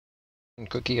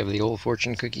Cookie of the old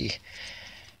fortune cookie.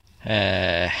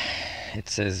 It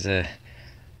says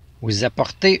vous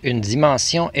apportez une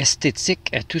dimension esthétique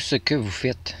à tout ce que vous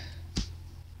faites.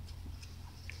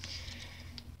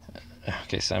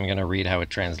 Okay, so I'm gonna read how it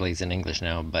translates in English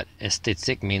now, but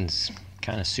esthétique means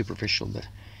kind of superficial, but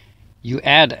you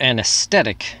add an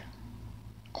aesthetic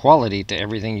quality to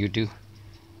everything you do.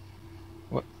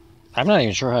 What? I'm not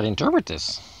even sure how to interpret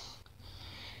this.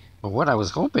 But what I was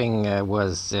hoping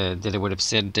was that it would have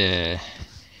said,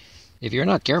 if you're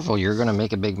not careful, you're going to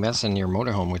make a big mess in your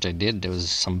motorhome, which I did. There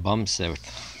was some bumps that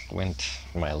went,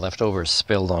 my leftovers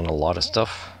spilled on a lot of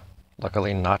stuff.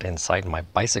 Luckily not inside my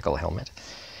bicycle helmet.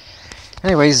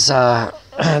 Anyways,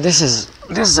 this is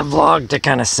a vlog to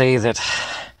kind of say that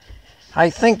I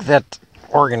think that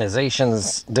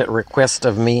organizations that request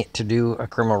of me to do a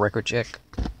criminal record check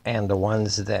and the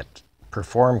ones that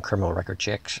perform criminal record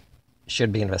checks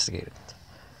should be investigated.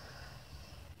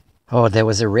 Oh, there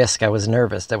was a risk. I was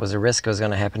nervous. There was a risk it was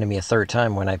going to happen to me a third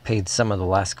time when I paid some of the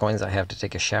last coins I have to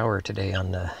take a shower today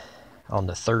on the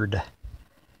 3rd,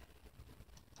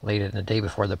 late in the day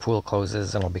before the pool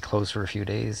closes, and it'll be closed for a few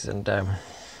days. And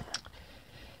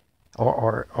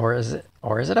or is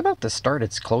it about to start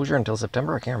its closure until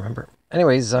September? I can't remember.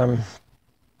 Anyways,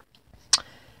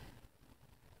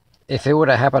 if it would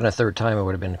have happened a third time, it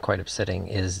would have been quite upsetting.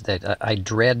 Is that I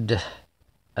dread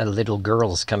little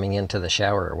girls coming into the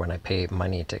shower when I pay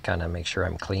money to kind of make sure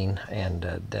I'm clean,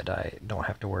 and that I don't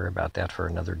have to worry about that for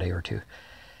another day or two.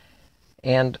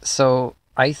 And so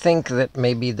I think that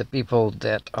maybe the people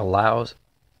that allow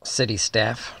city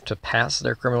staff to pass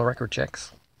their criminal record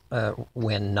checks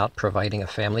when not providing a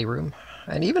family room,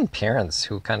 and even parents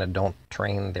who kind of don't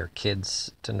train their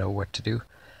kids to know what to do,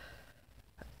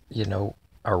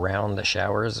 around the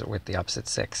showers with the opposite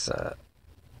sex,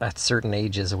 at certain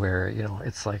ages where,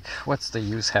 it's like, what's the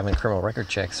use having criminal record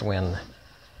checks when,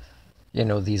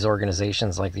 these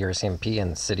organizations like the RCMP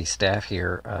and city staff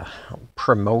here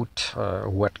promote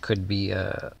what could be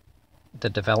the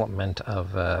development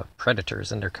of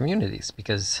predators in their communities?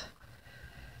 Because,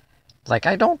 like,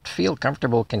 I don't feel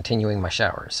comfortable continuing my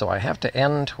shower, so I have to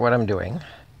end what I'm doing,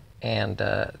 and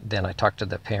then I talk to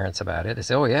the parents about it. They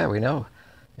say, oh yeah, we know.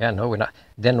 Yeah, no, we're not.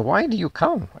 Then why do you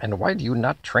come? And why do you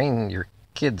not train your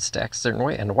kids to act a certain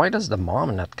way? And why does the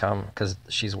mom not come? Because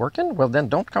she's working? Well, then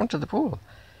don't come to the pool.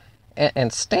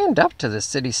 And stand up to the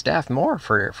city staff more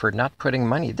for not putting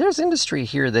money. There's industry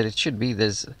here that it should be.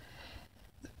 This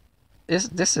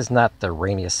is not the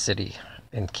rainiest city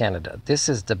in Canada. This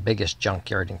is the biggest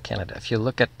junkyard in Canada. If you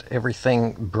look at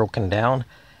everything broken down,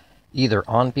 either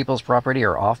on people's property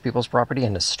or off people's property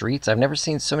in the streets. I've never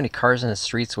seen so many cars in the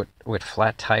streets with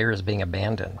flat tires being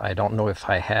abandoned. I don't know if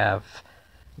I have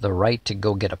the right to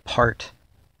go get a part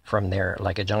from there,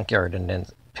 like a junkyard, and then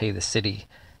pay the city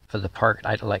for the part.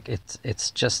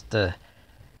 It's just the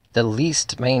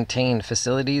least maintained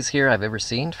facilities here I've ever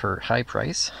seen for high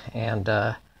price. And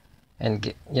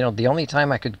the only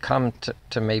time I could come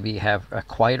to maybe have a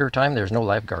quieter time, there's no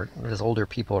lifeguard. There's older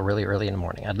people really early in the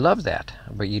morning. I'd love that,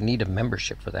 but you need a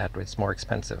membership for that. It's more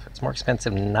expensive. It's more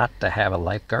expensive not to have a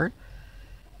lifeguard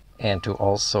and to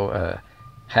also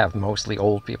have mostly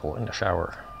old people in the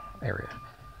shower area,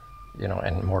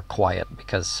 and more quiet,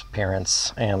 because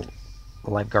parents and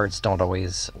lifeguards don't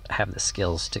always have the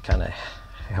skills to kind of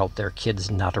help their kids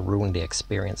not to ruin the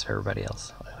experience for everybody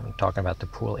else. I'm talking about the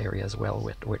pool area as well,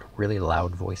 with really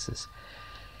loud voices.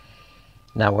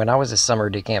 Now, when I was a summer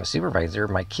day camp supervisor,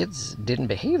 my kids didn't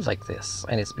behave like this,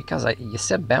 and it's because you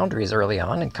set boundaries early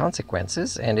on and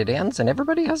consequences, and it ends and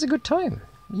everybody has a good time.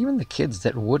 Even the kids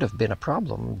that would have been a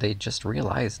problem, they just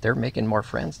realize they're making more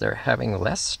friends, they're having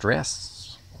less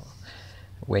stress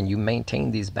when you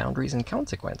maintain these boundaries and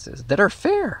consequences that are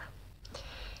fair,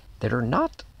 that are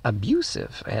not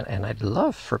abusive. And I'd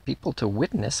love for people to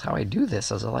witness how I do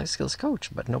this as a life skills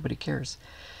coach, but nobody cares.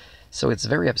 So it's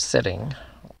very upsetting,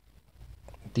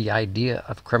 the idea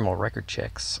of criminal record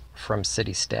checks from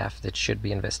city staff that should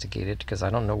be investigated, because I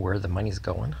don't know where the money's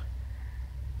going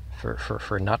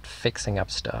for not fixing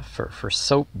up stuff, for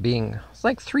soap being,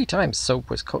 like 3 times soap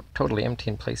was totally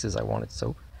empty in places I wanted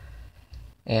soap.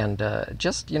 And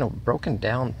just, broken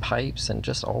down pipes, and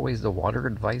just always the water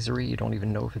advisory. You don't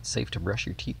even know if it's safe to brush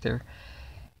your teeth there.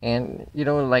 And,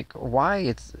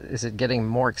 why is it getting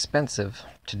more expensive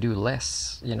to do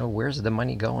less? Where's the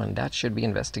money going? That should be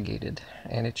investigated.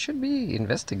 And it should be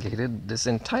investigated, this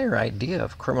entire idea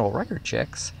of criminal record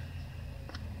checks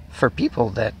for people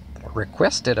that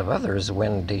request it of others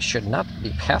when they should not be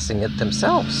passing it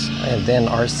themselves. And then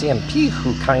RCMP,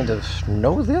 who kind of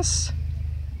know this,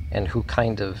 and who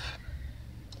kind of,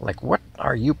 like, what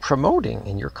are you promoting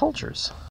in your cultures?